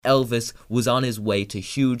Elvis was on his way to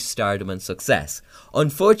huge stardom and success.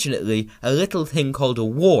 Unfortunately, a little thing called a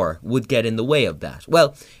war would get in the way of that.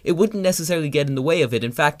 Well, it wouldn't necessarily get in the way of it.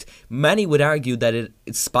 In fact, many would argue that it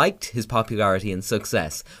spiked his popularity and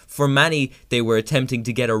success. For many, they were attempting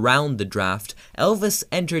to get around the draft. Elvis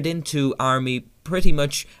entered into Army pretty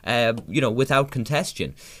much, without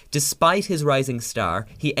contestation. Despite his rising star,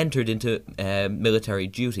 he entered into military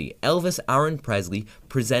duty. Elvis Aaron Presley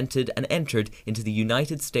presented and entered into the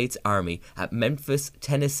United States Army at Memphis,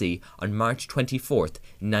 Tennessee on March 24th,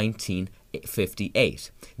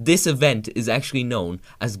 1958. This event is actually known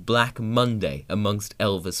as Black Monday amongst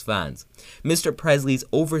Elvis fans. Mr. Presley's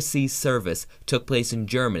overseas service took place in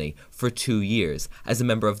Germany for 2 years as a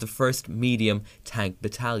member of the 1st Medium Tank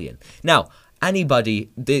Battalion. Now,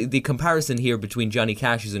 the comparison here between Johnny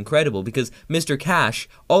Cash is incredible because Mr. Cash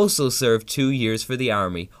also served 2 years for the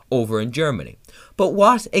army over in Germany. But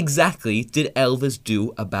what exactly did Elvis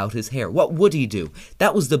do about his hair? What would he do?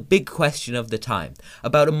 That was the big question of the time.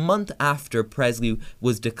 About a month after Presley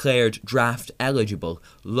was declared draft eligible,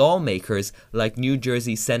 lawmakers like New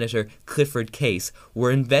Jersey Senator Clifford Case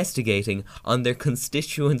were investigating on their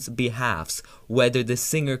constituents' behalfs whether the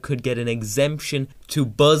singer could get an exemption to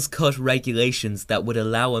buzz cut regulations that would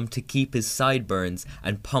allow him to keep his sideburns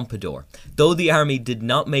and pompadour. Though the army did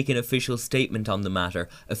not make an official statement on the matter,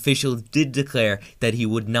 officials did declare that he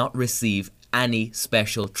would not receive any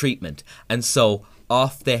special treatment, and so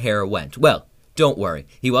off the hair went. Well, don't worry,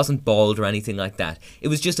 he wasn't bald or anything like that. It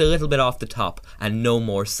was just a little bit off the top and no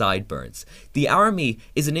more sideburns. The army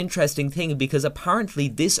is an interesting thing because apparently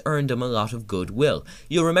this earned him a lot of goodwill.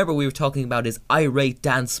 You'll remember we were talking about his irate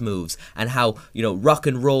dance moves and how, rock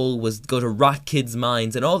and roll was going to rot kids'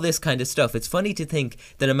 minds and all this kind of stuff. It's funny to think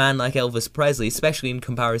that a man like Elvis Presley, especially in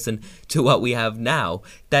comparison to what we have now,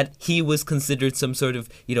 that he was considered some sort of,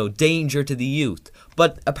 danger to the youth.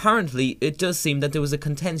 But apparently it does seem that there was a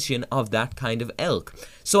contention of that kind of ilk.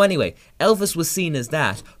 So anyway, Elvis was seen as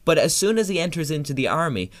that, but as soon as he enters into the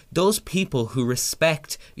army, those people who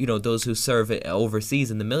respect, those who serve overseas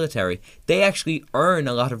in the military, they actually earn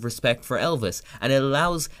a lot of respect for Elvis, and it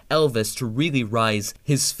allows Elvis to really rise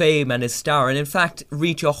his fame and his star, and in fact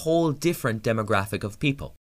reach a whole different demographic of people.